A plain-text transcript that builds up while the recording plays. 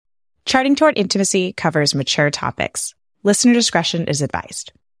Charting Toward Intimacy covers mature topics. Listener discretion is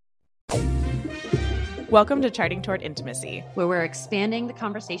advised. Welcome to Charting Toward Intimacy, where we're expanding the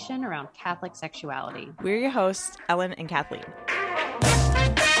conversation around Catholic sexuality. We're your hosts, Ellen and Kathleen.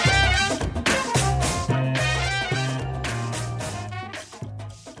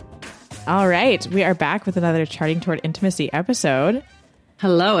 All right, we are back with another Charting Toward Intimacy episode.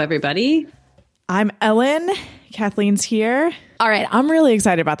 Hello, everybody. I'm Ellen. Kathleen's here. All right, I'm really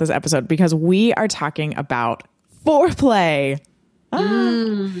excited about this episode because we are talking about foreplay.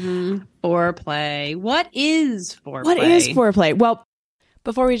 Foreplay. What is foreplay? What is foreplay? Well,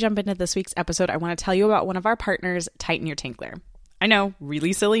 before we jump into this week's episode, I want to tell you about one of our partners, Tighten Your Tinkler. I know,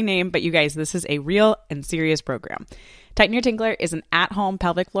 really silly name, but you guys, this is a real and serious program. Tighten Your Tinkler is an at-home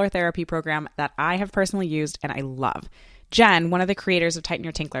pelvic floor therapy program that I have personally used and I love. Jen, one of the creators of Tighten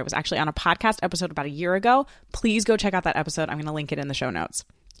Your Tinkler, was actually on a podcast episode about a year ago. Please go check out that episode. I'm going to link it in the show notes.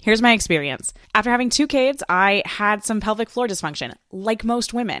 Here's my experience. After having 2 kids, I had some pelvic floor dysfunction, like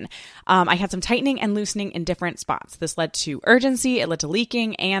most women. I had some tightening and loosening in different spots. This led to urgency, it led to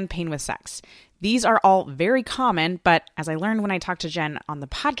leaking, and pain with sex. These are all very common, but as I learned when I talked to Jen on the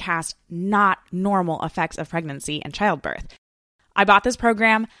podcast, not normal effects of pregnancy and childbirth. I bought this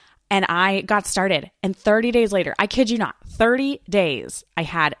program and I got started. And 30 days later, I kid you not, 30 days, I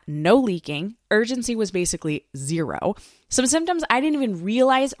had no leaking. Urgency was basically 0. Some symptoms I didn't even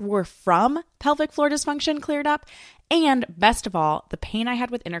realize were from pelvic floor dysfunction cleared up. And best of all, the pain I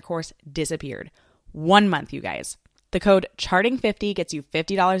had with intercourse disappeared. 1 month, you guys. The code CHARTING50 gets you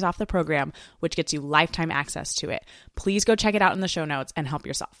 $50 off the program, which gets you lifetime access to it. Please go check it out in the show notes and help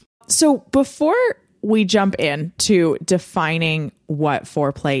yourself. So before we jump into defining what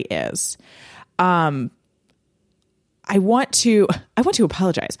foreplay is, I want to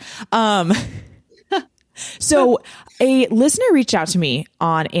apologize. So a listener reached out to me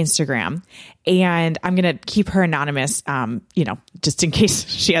on Instagram, and I'm going to keep her anonymous, just in case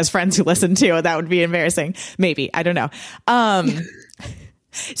she has friends who listen to it. That would be embarrassing. Maybe. I don't know.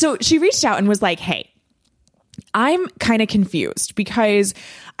 So she reached out and was like, hey, I'm kind of confused because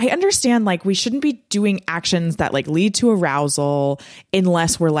I understand we shouldn't be doing actions that lead to arousal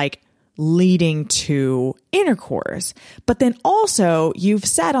unless we're leading to intercourse. But then also you've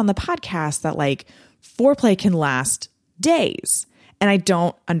said on the podcast that foreplay can last days. And I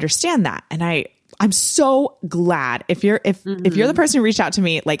don't understand that. And I'm so glad if you're the person who reached out to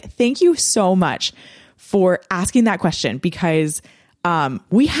me, thank you so much for asking that question because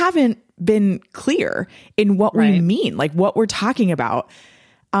we haven't been clear in what we mean, what we're talking about.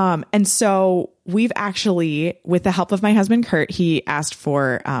 And so we've actually, with the help of my husband, Kurt, he asked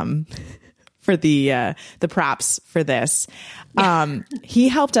for the props for this. He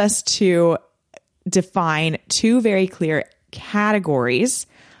helped us to define 2 very clear categories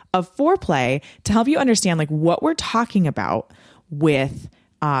of foreplay to help you understand what we're talking about with,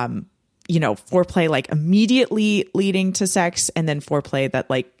 foreplay, immediately leading to sex, and then foreplay that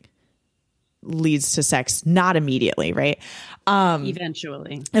leads to sex, not immediately, right?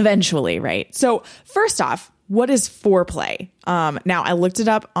 Eventually, right? So first off, what is foreplay? Now I looked it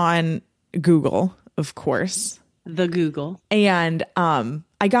up on Google, of course. The Google. And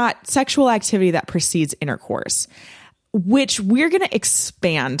I got sexual activity that precedes intercourse, which we're going to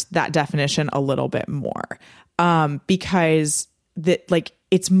expand that definition a little bit more because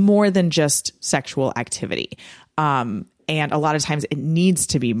it's more than just sexual activity. And a lot of times it needs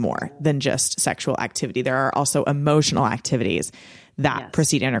to be more than just sexual activity. There are also emotional activities that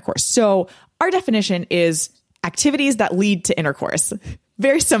precede intercourse. So our definition is activities that lead to intercourse.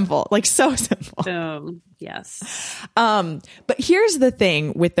 Very simple, so simple. Yes. But here's the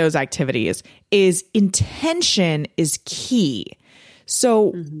thing with those activities is intention is key.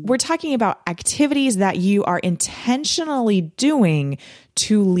 So we're talking about activities that you are intentionally doing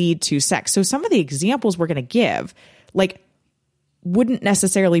to lead to sex. So some of the examples we're going to give, wouldn't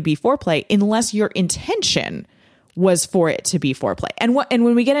necessarily be foreplay unless your intention was for it to be foreplay. And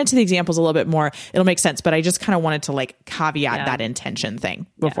when we get into the examples a little bit more, it'll make sense. But I just kind of wanted to caveat that intention thing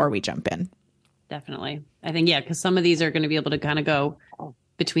before we jump in. Definitely. I think, because some of these are going to be able to kind of go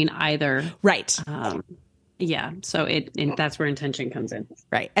between either. Right. So that's where intention comes in.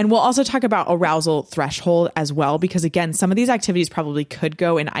 Right. And we'll also talk about arousal threshold as well, because again, some of these activities probably could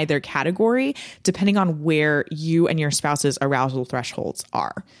go in either category depending on where you and your spouse's arousal thresholds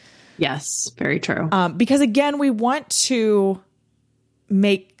are. Yes, very true. Because again, we want to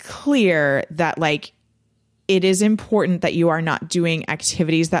make clear that it is important that you are not doing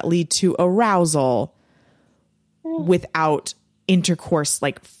activities that lead to arousal without intercourse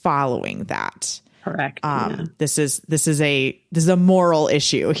following that. Correct. Yeah. This is a moral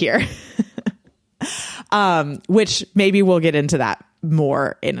issue here. Which maybe we'll get into that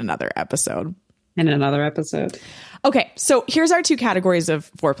more in another episode. Okay, so here's our two categories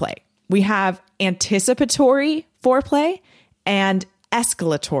of foreplay. We have anticipatory foreplay and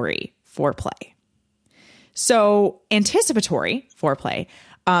escalatory foreplay. So anticipatory foreplay,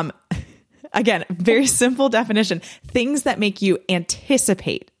 again, very simple definition, things that make you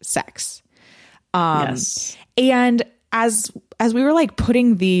anticipate sex. Yes. And as we were like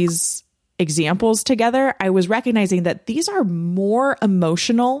putting these examples together, I was recognizing that these are more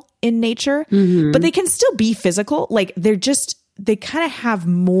emotional in nature, but they can still be physical. Like they kind of have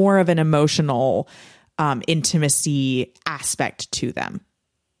more of an emotional intimacy aspect to them.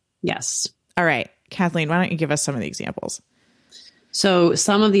 Yes. All right, Kathleen, why don't you give us some of the examples? So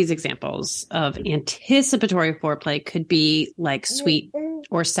some of these examples of anticipatory foreplay could be like sweet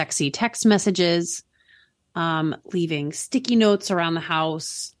or sexy text messages, leaving sticky notes around the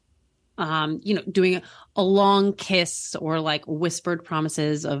house, doing a long kiss or like whispered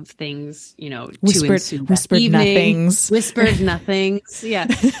promises of things, whispered nothings. Whispered nothings. Yeah.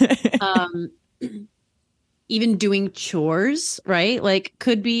 Even doing chores, right? Like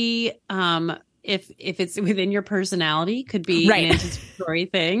could be, if it's within your personality, could be an anticipatory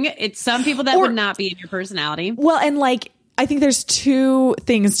thing. It's some people that would not be in your personality. Well, and like, I think there's two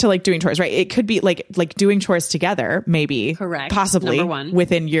things to like doing chores, right? It could be like doing chores together, maybe. Correct. Possibly. Number one.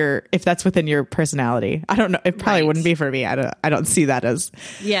 If that's within your personality. I don't know. It probably wouldn't be for me. I don't see that as.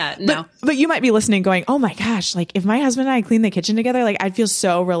 Yeah, no. But you might be listening going, oh my gosh, like if my husband and I clean the kitchen together, like I'd feel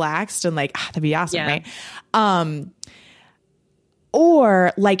so relaxed and like, that'd be awesome, right?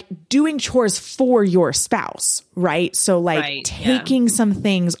 Or like doing chores for your spouse, right? So like taking some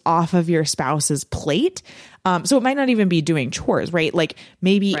things off of your spouse's plate. So it might not even be doing chores, right? Like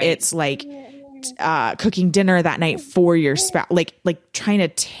maybe it's like cooking dinner that night for your spouse, like trying to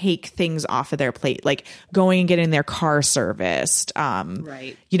take things off of their plate, like going and getting their car serviced,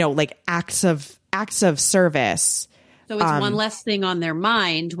 like acts of service. So it's one less thing on their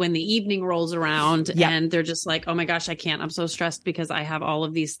mind when the evening rolls around and they're just like, oh my gosh, I can't. I'm so stressed because I have all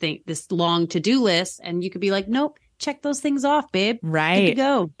of these things, this long to-do list. And you could be like, nope, check those things off, babe. Right. Good to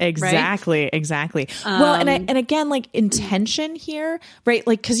go. Exactly. Right? Exactly. Well, and again, like intention here, right?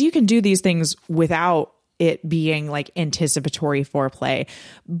 Like, cause you can do these things without it being like anticipatory foreplay,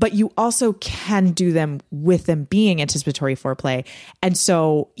 but you also can do them with them being anticipatory foreplay. And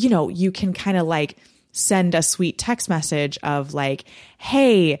so, you can kind of like send a sweet text message of like,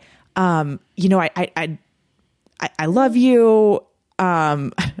 hey, I love you.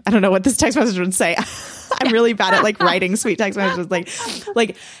 I don't know what this text message would say. I'm really bad at like writing sweet text messages.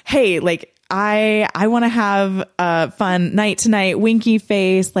 Like, hey, like I want to have a fun night tonight. Winky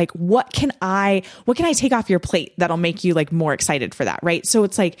face. Like, what can I take off your plate that'll make you like more excited for that? Right. So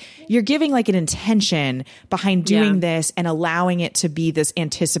it's like, you're giving like an intention behind doing this and allowing it to be this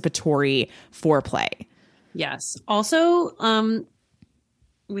anticipatory foreplay. Yes. Also,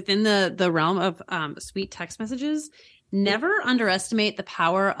 within the realm of sweet text messages, never underestimate the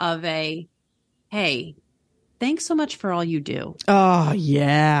power of a, hey, thanks so much for all you do. Oh,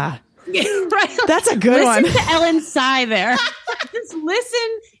 yeah. Right? That's a good one. Listen to Ellen's sigh there. Just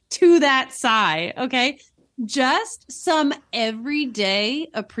listen to that sigh, okay? Just some everyday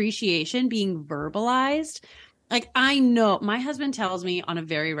appreciation being verbalized. Like, I know my husband tells me on a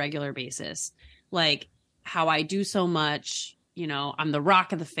very regular basis, like, how I do so much, I'm the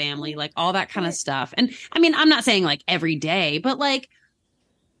rock of the family, like all that kind of stuff. And I mean, I'm not saying like every day, but like,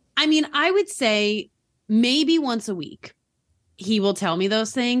 I mean, I would say maybe once a week, he will tell me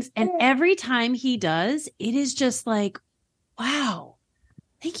those things. And every time he does, it is just like, wow,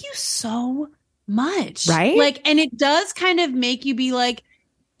 thank you so much. Right. Like, and it does kind of make you be like,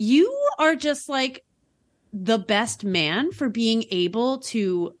 you are just like the best man for being able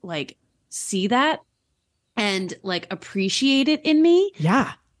to like see that and like appreciate it in me.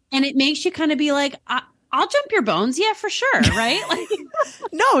 Yeah. And it makes you kind of be like, I'll jump your bones. Yeah, for sure. Right. Like,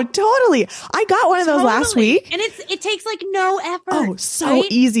 no, totally. I got one of those last week. And it takes like no effort. Oh, so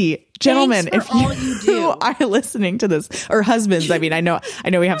easy. Gentlemen, if you are listening to this, or husbands, I mean, I know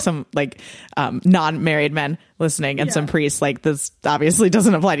we have some like non-married men listening and some priests, like this obviously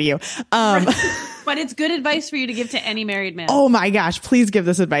doesn't apply to you. But it's good advice for you to give to any married man. Oh my gosh, please give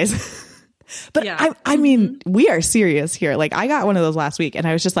this advice. But I mean, we are serious here. Like I got one of those last week and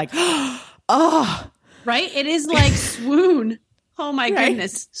I was just like, oh, right. It is like swoon. Oh my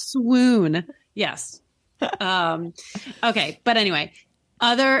goodness. Swoon. Yes. Okay. But anyway,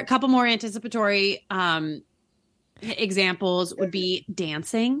 couple more anticipatory examples would be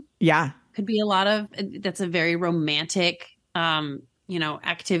dancing. Yeah. Could be a lot of, that's a very romantic,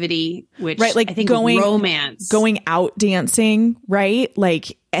 activity, which Right. Like I think going out dancing, right?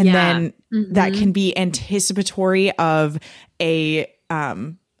 Like, and then that can be anticipatory of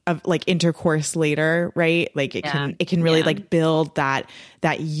of like intercourse later, right? Like it can really like build that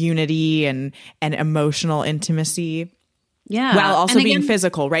unity and emotional intimacy. Yeah. While also being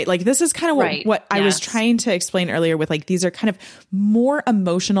physical, right? Like this is kind of what I was trying to explain earlier with like, these are kind of more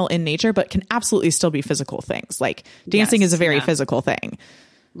emotional in nature, but can absolutely still be physical things. Like dancing is a very physical thing.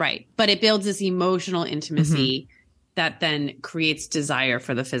 Right. But it builds this emotional intimacy that then creates desire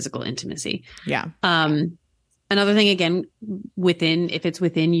for the physical intimacy. Yeah. Another thing, again, if it's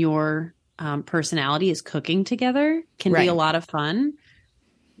within your personality, is cooking together can be a lot of fun.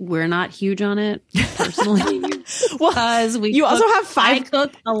 We're not huge on it personally. Because you also have I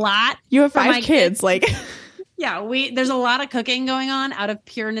cook a lot. You have 5 kids. Like, yeah, there's a lot of cooking going on out of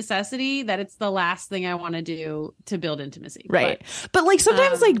pure necessity that it's the last thing I want to do to build intimacy. Right. But like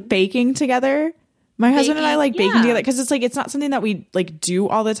sometimes like baking together, my husband and I like baking together because it's like, it's not something that we like do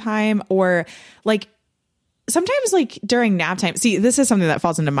all the time, or like sometimes like during nap time. See, this is something that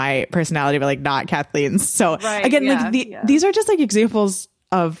falls into my personality, but like not Kathleen's. So again, these are just like examples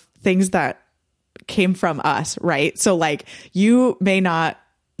of things that came from us, right? So like you may not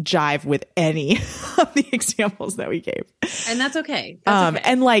jive with any of the examples that we gave, and that's okay.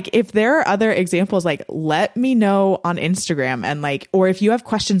 And like if there are other examples, like let me know on Instagram, and like, or if you have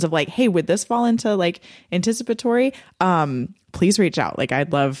questions of like, hey, would this fall into like anticipatory, please reach out. Like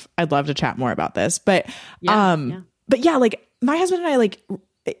I'd love to chat more about this. But but yeah, like my husband and I, like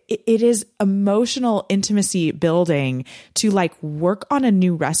it is emotional intimacy building to like work on a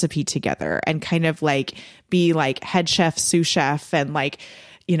new recipe together and kind of like be like head chef, sous chef, and like,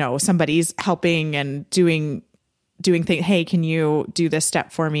 you know, somebody's helping and doing things. Hey, can you do this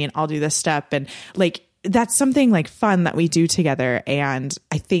step for me? And I'll do this step. And like, that's something like fun that we do together. And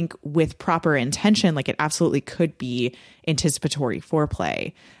I think with proper intention, like it absolutely could be anticipatory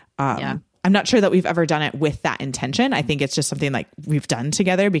foreplay. I'm not sure that we've ever done it with that intention. I think it's just something like we've done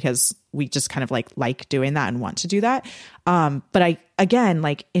together because we just kind of like doing that and want to do that. But again,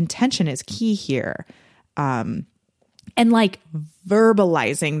 like intention is key here. And like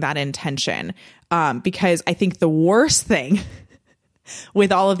verbalizing that intention. Because I think the worst thing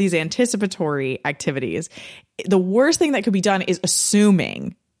with all of these anticipatory activities, the worst thing that could be done is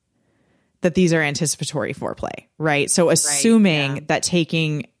assuming that these are anticipatory foreplay, right? So assuming that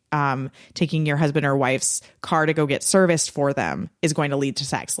taking your husband or wife's car to go get serviced for them is going to lead to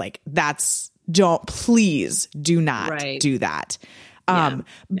sex. Like please do not do that.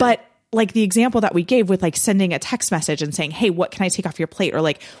 But like the example that we gave with like sending a text message and saying, hey, what can I take off your plate? Or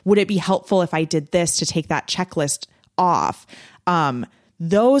like, would it be helpful if I did this to take that checklist off?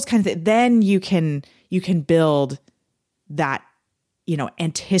 Those kinds of, then you can build that, you know,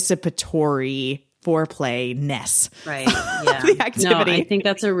 anticipatory foreplay-ness. Right. Yeah. The activity. No, I think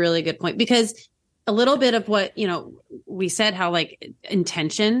that's a really good point, because a little bit of what, you know, we said how like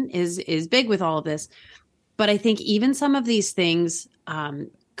intention is big with all of this, but I think even some of these things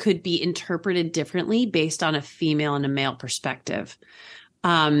could be interpreted differently based on a female and a male perspective.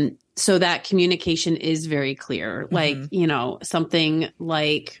 So that communication is very clear. Like, you know, something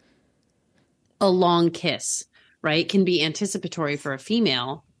like a long kiss, right, can be anticipatory for a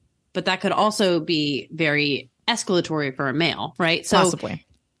female, but that could also be very escalatory for a male, right? So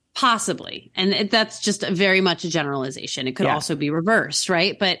possibly. And that's just very much a generalization. It could also be reversed,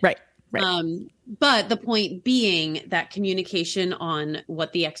 right? But but the point being that communication on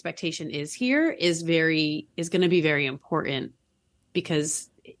what the expectation is here is going to be very important, because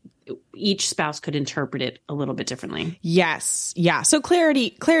each spouse could interpret it a little bit differently. Yes. Yeah. So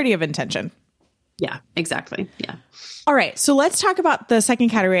clarity of intention. Yeah, exactly. Yeah. All right. So let's talk about the second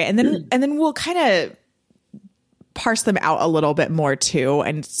category, and then we'll kind of parse them out a little bit more too,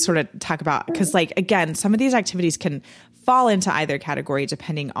 and sort of talk about, because like, again, some of these activities can fall into either category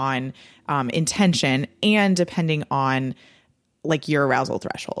depending on intention and depending on like your arousal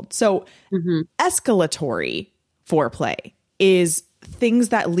threshold. So escalatory foreplay is things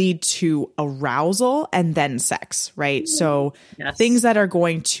that lead to arousal and then sex, right? So things that are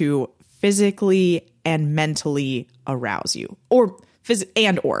going to physically and mentally arouse you, or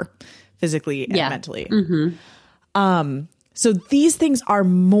physically and mentally. So these things are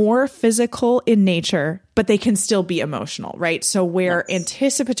more physical in nature, but they can still be emotional, right? So where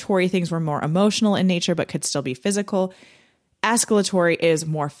anticipatory things were more emotional in nature, but could still be physical, escalatory is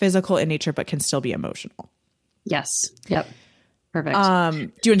more physical in nature, but can still be emotional. Yes. Yep. Perfect. Do you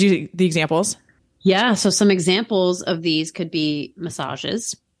want to do the examples? Yeah. So some examples of these could be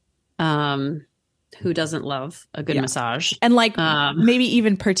massages. Who doesn't love a good massage? And like maybe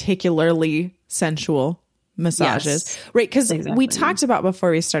even particularly sensual massages, yes, right? Because exactly. we talked about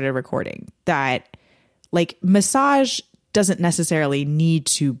before we started recording that like massage doesn't necessarily need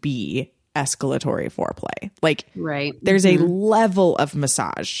to be escalatory foreplay. Like right. there's a level of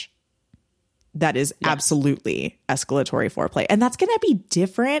massage that is absolutely escalatory foreplay. And that's going to be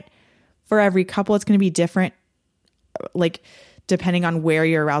different for every couple. It's going to be different, like depending on where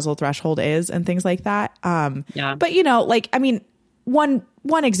your arousal threshold is and things like that. But you know, like, I mean, one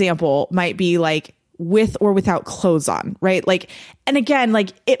example might be like with or without clothes on, right? Like, and again,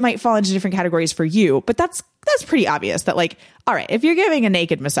 like it might fall into different categories for you, but that's pretty obvious that like, all right, if you're giving a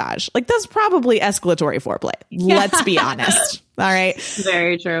naked massage, like that's probably escalatory foreplay. Yeah. Let's be honest. All right.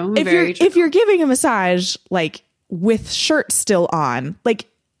 Very true. If you're giving a massage like with shirt still on, like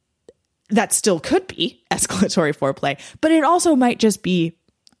that still could be escalatory foreplay, but it also might just be,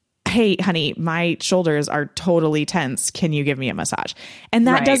 hey, honey, my shoulders are totally tense. Can you give me a massage? And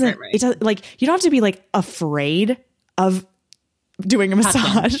that doesn't, it doesn't like, you don't have to be like afraid of doing a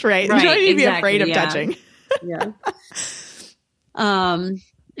massage, right? You don't need to be afraid of touching. Yeah.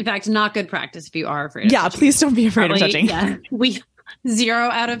 In fact, not good practice if you are afraid of touching. Please don't be afraid of touching. Yeah. We 0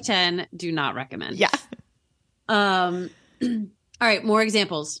 out of 10 do not recommend. Yeah. All right, more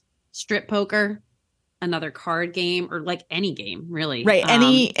examples. Strip poker, another card game, or like any game, really. Right.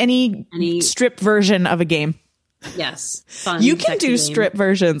 Any strip version of a game. Yes. Fun, you can do game. strip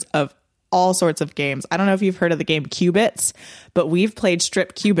versions of all sorts of games. I don't know if you've heard of the game Qubits, but we've played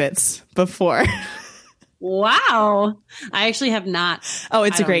strip qubits before. Wow. I actually have not. Oh,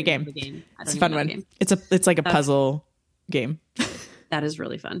 it's a great game. It's a fun one. It's like a puzzle game. That is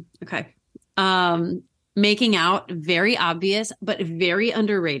really fun. Okay. Making out, very obvious, but very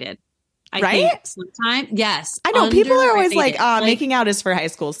underrated. I think sometimes, yes. I know people are always like, making out is for high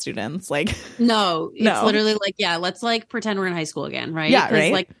school students. Like, no, it's literally like, let's like pretend we're in high school again. Right. Yeah.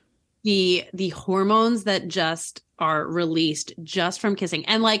 Right. Like the hormones that just are released just from kissing,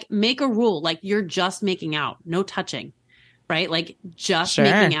 and like make a rule, like you're just making out, no touching, right? Like just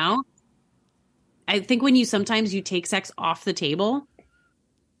making out. I think when sometimes you take sex off the table,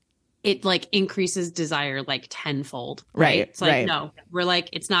 it like increases desire like tenfold. Right. It's like, no, we're like,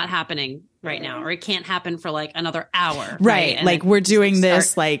 it's not happening right now, or it can't happen for like another hour. Right. Like we're doing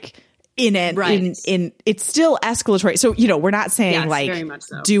this like in it, in it's still escalatory. So, you know, we're not saying like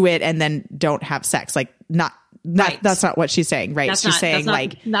do it and then don't have sex. Like that's not what she's saying. Right. She's saying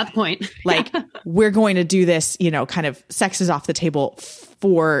like, not the point. Like we're going to do this, you know, kind of sex is off the table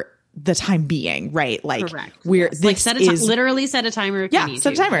for the time being, right? Like we're this like literally set a timer if you need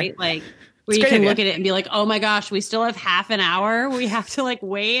set a timer, right? Like where you can look at it and be like, oh my gosh, we still have half an hour, we have to like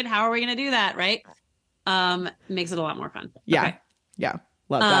wait, how are we going to do that, right? Makes it a lot more fun. Love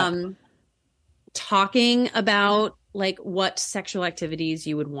that. Talking about like what sexual activities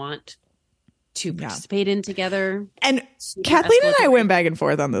you would want to participate in together, and Kathleen and I went back and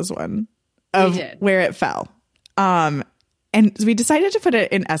forth on this one of where it fell. And we decided to put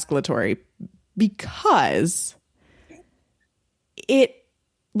it in escalatory because it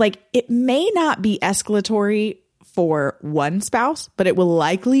may not be escalatory for one spouse, but it will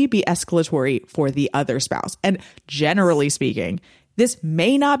likely be escalatory for the other spouse. And generally speaking, this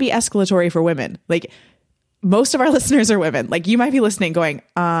may not be escalatory for women. Like most of our listeners are women. Like you might be listening going,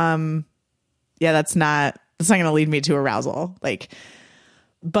 that's not going to lead me to arousal. Like,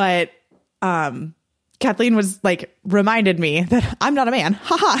 but, Kathleen was like, reminded me that I'm not a man.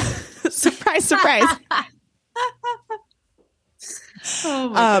 Haha. Surprise, surprise. Oh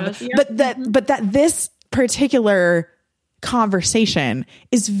my gosh. Yeah. But that this particular conversation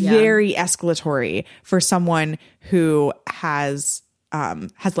is very escalatory for someone who has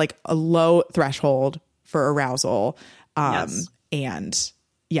like a low threshold for arousal. And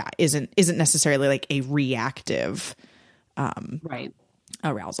isn't necessarily like a reactive,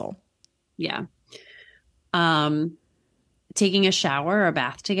 arousal. Yeah. Taking a shower or a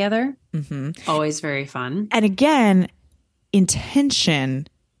bath together. Always very fun. And again, intention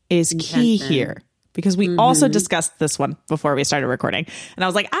is key here because we also discussed this one before we started recording. And I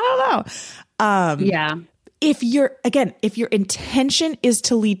was like, I don't know. If your intention is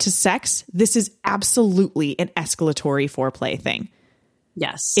to lead to sex, this is absolutely an escalatory foreplay thing.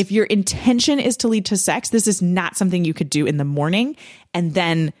 Yes. If your intention is to lead to sex, this is not something you could do in the morning and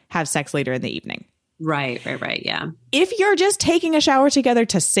then have sex later in the evening. Right. Yeah. If you're just taking a shower together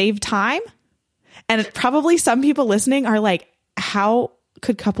to save time, and probably some people listening are like, how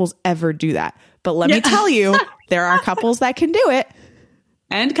could couples ever do that? But let me tell you, there are couples that can do it.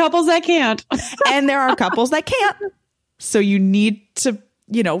 And couples that can't. And there are couples that can't. So you need to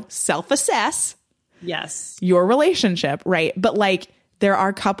self-assess Yes. your relationship, right? But like there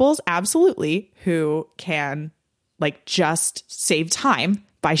are couples absolutely who can like just save time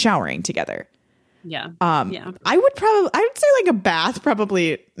by showering together. Yeah. I would say like a bath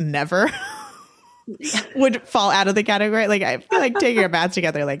probably never would fall out of the category. Like I feel like taking a bath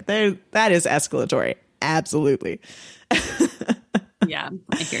together, like that is escalatory. Absolutely. Yeah,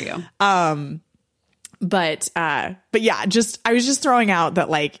 I hear you. But yeah, I was just throwing out that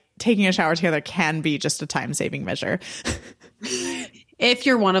like taking a shower together can be just a time saving measure. If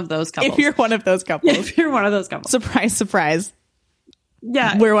you're one of those couples. If you're one of those couples. Surprise, surprise.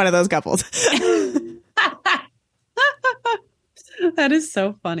 Yeah. We're one of those couples. That is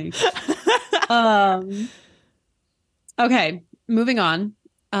so funny. Okay, moving on.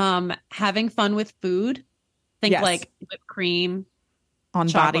 Having fun with food. Think Yes. like whipped cream On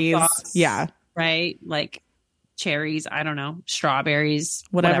chocolate bodies. sauce, Yeah. right? Like cherries, I don't know, strawberries,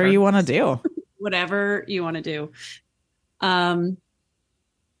 Whatever you want to do. Whatever you want to do. And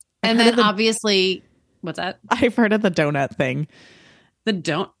then obviously, what's that? I've heard of the donut thing. I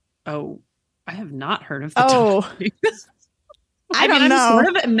have not heard of the donut thing. I don't know. I'm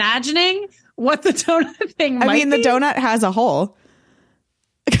sort of imagining what the donut thing might be. The donut has a hole.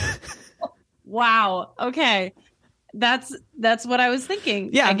 Wow. Okay. That's what I was thinking.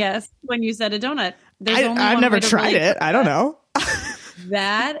 Yeah. I guess when you said a donut, I've never tried it. I don't know.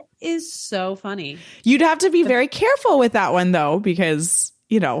 That is so funny. You'd have to be very careful with that one though, because,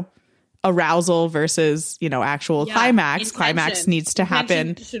 arousal versus, actual climax. Intention. Climax needs to happen.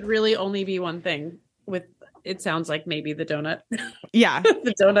 Intention should really only be one thing with, it sounds like maybe the donut. Yeah.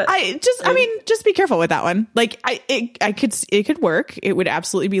 The donut. Just be careful with that one. Like it could work. It would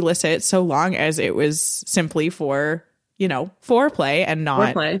absolutely be licit so long as it was simply for, foreplay and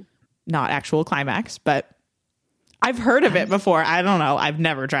not actual climax. But I've heard of it before. I don't know. I've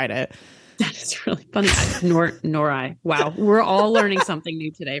never tried it. That is really funny. Nor I. Wow. We're all learning something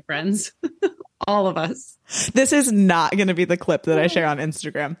new today, friends. All of us. This is not going to be the clip that I share on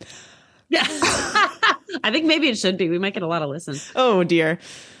Instagram. Yeah. I think maybe it should be. We might get a lot of listens. Oh, dear.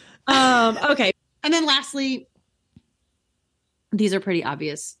 Okay. And then lastly, these are pretty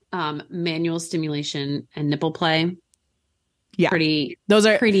obvious. Manual stimulation and nipple play. Yeah. Those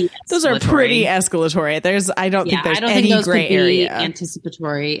are pretty escalatory. I don't think there's any gray area.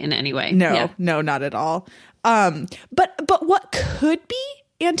 Anticipatory in any way. No, not at all. But what could be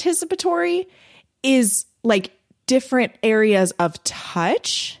anticipatory is like different areas of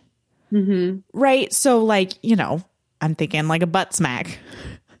touch. Mm-hmm. Right. So like, I'm thinking like a butt smack.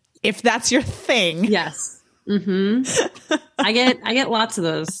 If that's your thing. Yes. Mm-hmm. I get lots of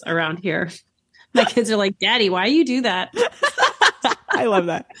those around here. My kids are like, Daddy, why you do that? I love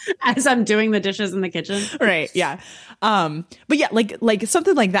that. As I'm doing the dishes in the kitchen. Right. Yeah. But yeah, like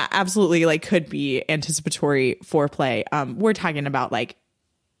something like that absolutely like could be anticipatory foreplay. We're talking about like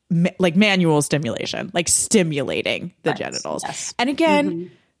manual stimulation, like stimulating the genitals. Yes. And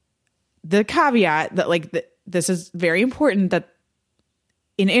again, the caveat that this is very important that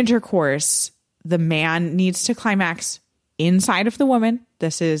in intercourse, the man needs to climax inside of the woman.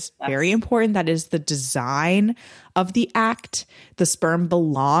 This is very important. That is the design of the act. The sperm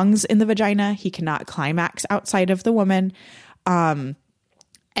belongs in the vagina. He cannot climax outside of the woman. And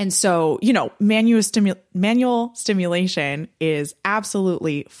so, manual stimulation is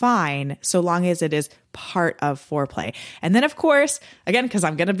absolutely fine so long as it is part of foreplay. And then, of course, again, because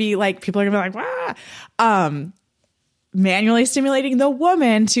I'm going to be like, people are going to be like, manually stimulating the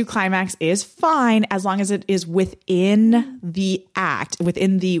woman to climax is fine as long as it is within the act,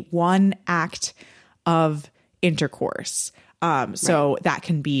 within the one act of intercourse. So that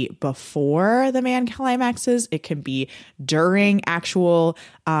can be before the man climaxes. It can be during actual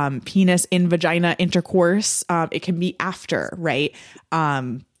penis in vagina intercourse. It can be after, right?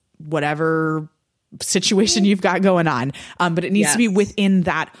 Whatever situation you've got going on. But it needs to be within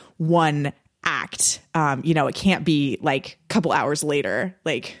that one act. It can't be like a couple hours later.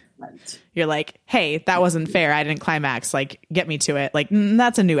 Like you're like, hey, that wasn't fair. I didn't climax. Like, get me to it. Like,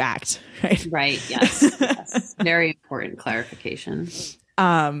 that's a new act. Right. Right. Yes. Very important clarification.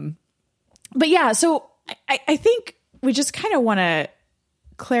 But yeah, so I think we just kind of want to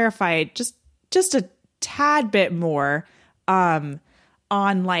clarify just a tad bit more on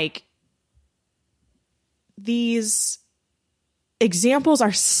like these examples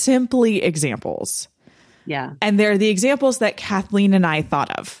are simply examples. Yeah. And they're the examples that Kathleen and I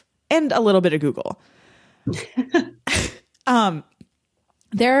thought of, and a little bit of Google. There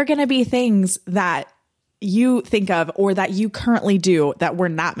are going to be things that you think of or that you currently do that were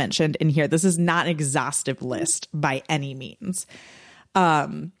not mentioned in here. This is not an exhaustive list by any means.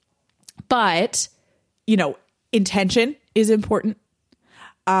 But, you know, intention is important.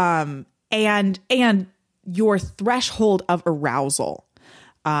 And your threshold of arousal,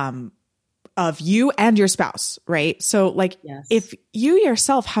 of you and your spouse, right? So like if you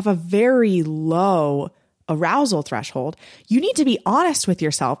yourself have a very low arousal threshold, you need to be honest with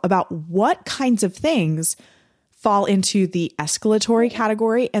yourself about what kinds of things fall into the escalatory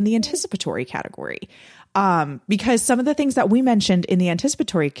category and the anticipatory category. Because some of the things that we mentioned in the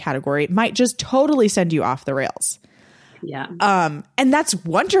anticipatory category might just totally send you off the rails. Yeah. And that's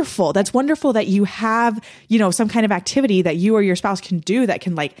wonderful. That's wonderful that you have, you know, some kind of activity that you or your spouse can do that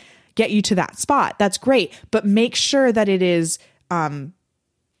can like get you to that spot. That's great. But make sure that it is,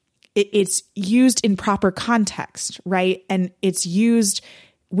 it's used in proper context, right? And it's used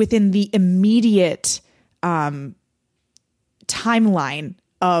within the immediate, timeline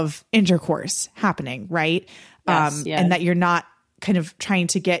of intercourse happening, right? Yes. And that you're not kind of trying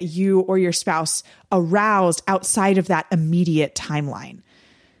to get you or your spouse aroused outside of that immediate timeline.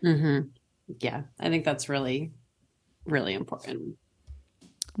 Mm-hmm. Yeah, I think that's really, really important.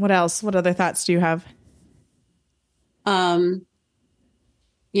 What else? What other thoughts do you have?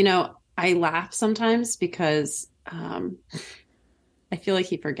 You know, I laugh sometimes because I feel like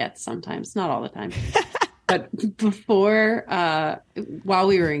he forgets sometimes, not all the time. But before, while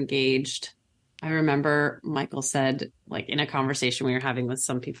we were engaged, I remember Michael said, like in a conversation we were having with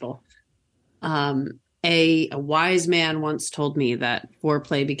some people, a wise man once told me that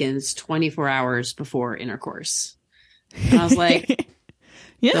foreplay begins 24 hours before intercourse. And I was like,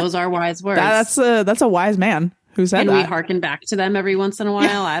 yeah, those are wise words. That's a wise man who said that. And we hearken back to them every once in a while.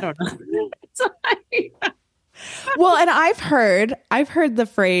 Yeah. I don't know. Well, and I've heard the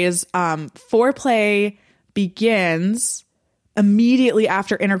phrase, foreplay begins immediately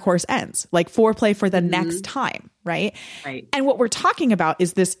after intercourse ends, like foreplay for the next time, right? Right. And what we're talking about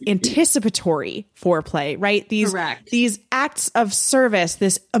is this anticipatory foreplay, right? These acts of service,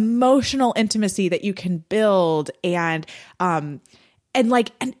 this emotional intimacy that you can build, and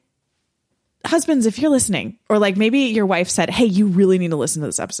husbands, if you're listening, or like maybe your wife said, "Hey, you really need to listen to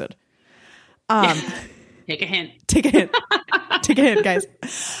this episode." Take a hint. Take a hint. Take a hint, guys.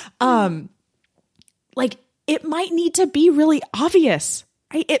 Like it might need to be really obvious,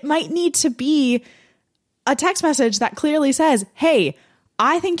 right? It might need to be a text message that clearly says, "Hey,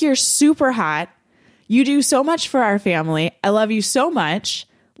 I think you're super hot. You do so much for our family. I love you so much.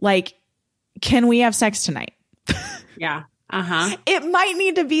 Like, can we have sex tonight?" Yeah. Uh-huh. It might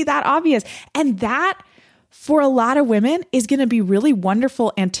need to be that obvious. And that, for a lot of women, is going to be really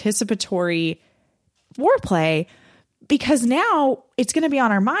wonderful anticipatory foreplay, because now it's going to be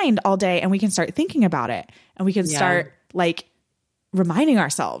on our mind all day and we can start thinking about it, and we can start like reminding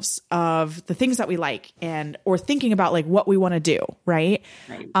ourselves of the things that we like, and or thinking about like what we want to do. Right.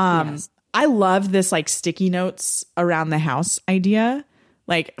 Yes. I love this like sticky notes around the house idea.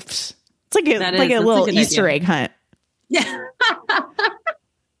 Like it's like a little Easter egg hunt. Yeah.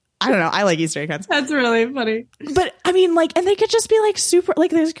 I don't know. I like Easter egg hunts. That's really funny. But I mean, like, and they could just be like super,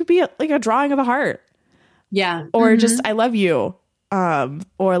 like this could be like a drawing of a heart. Yeah. Or just, "I love you."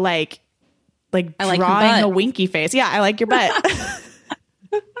 Or like drawing a winky face. Yeah. "I like your butt."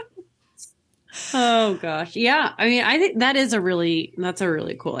 Oh gosh. Yeah. I mean, I think that's a really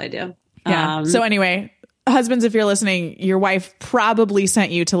cool idea. Yeah. So anyway, husbands, if you're listening, your wife probably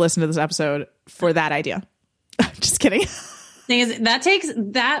sent you to listen to this episode for that idea. Just kidding. Thing is,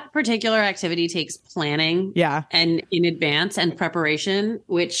 that particular activity takes planning. Yeah. And in advance and preparation,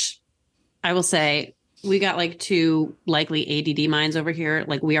 which I will say, we got like two likely ADD minds over here.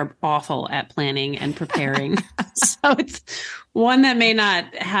 Like we are awful at planning and preparing. So it's one that may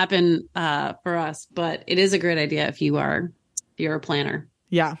not happen for us, but it is a great idea if you're a planner.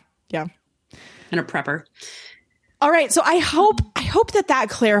 Yeah. Yeah. And a prepper. All right. So I hope that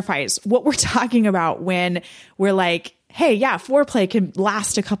clarifies what we're talking about when we're like, hey, yeah, foreplay can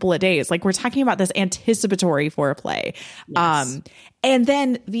last a couple of days. Like we're talking about this anticipatory foreplay. Yes. And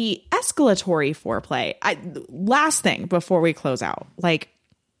then the escalatory foreplay. Last thing before we close out, like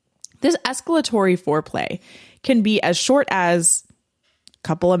this escalatory foreplay can be as short as a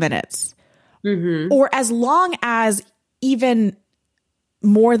couple of minutes, or as long as even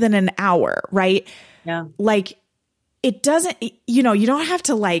more than an hour, right? Yeah. Like it doesn't, you don't have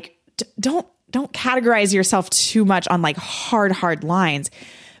to like, don't categorize yourself too much on like hard lines,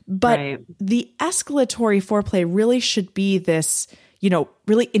 but the escalatory foreplay really should be this,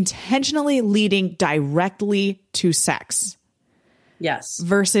 really intentionally leading directly to sex. Yes.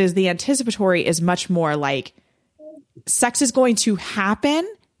 Versus the anticipatory is much more like sex is going to happen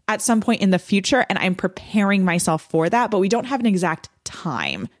at some point in the future, and I'm preparing myself for that, but we don't have an exact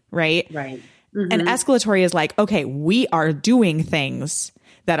time, right? Right. And escalatory is like, okay, we are doing things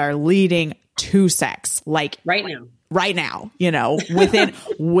that are leading to sex, like right now, you know,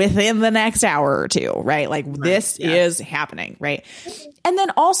 within the next hour or two, right? Like this is happening, right? And then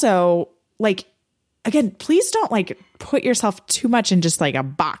also, like, again, please don't like put yourself too much in just like a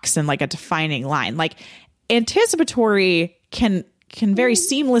box and like a defining line. Like anticipatory can very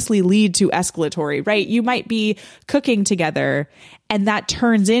seamlessly lead to escalatory, right? You might be cooking together and that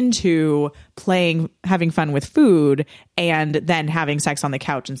turns into playing, having fun with food, and then having sex on the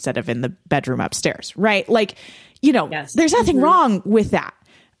couch instead of in the bedroom upstairs, right? Like, you know, there's nothing wrong with that.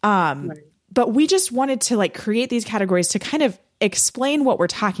 But we just wanted to like create these categories to kind of explain what we're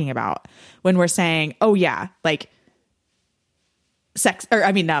talking about when we're saying, oh yeah, like sex, or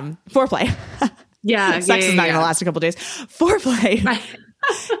I mean, foreplay. Sex is not going to last a couple days. Foreplay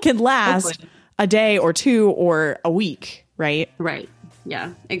can last a day or two or a week, right? Right.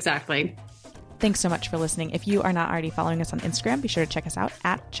 Yeah, exactly. Thanks so much for listening. If you are not already following us on Instagram, be sure to check us out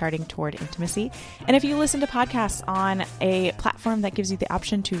at Charting Toward Intimacy. And if you listen to podcasts on a platform that gives you the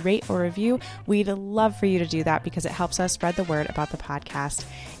option to rate or review, we'd love for you to do that because it helps us spread the word about the podcast.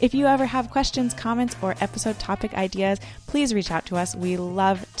 If you ever have questions, comments, or episode topic ideas, please reach out to us. We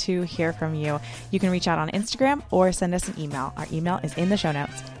love to hear from you. You can reach out on Instagram or send us an email. Our email is in the show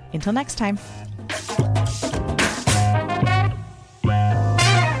notes. Until next time.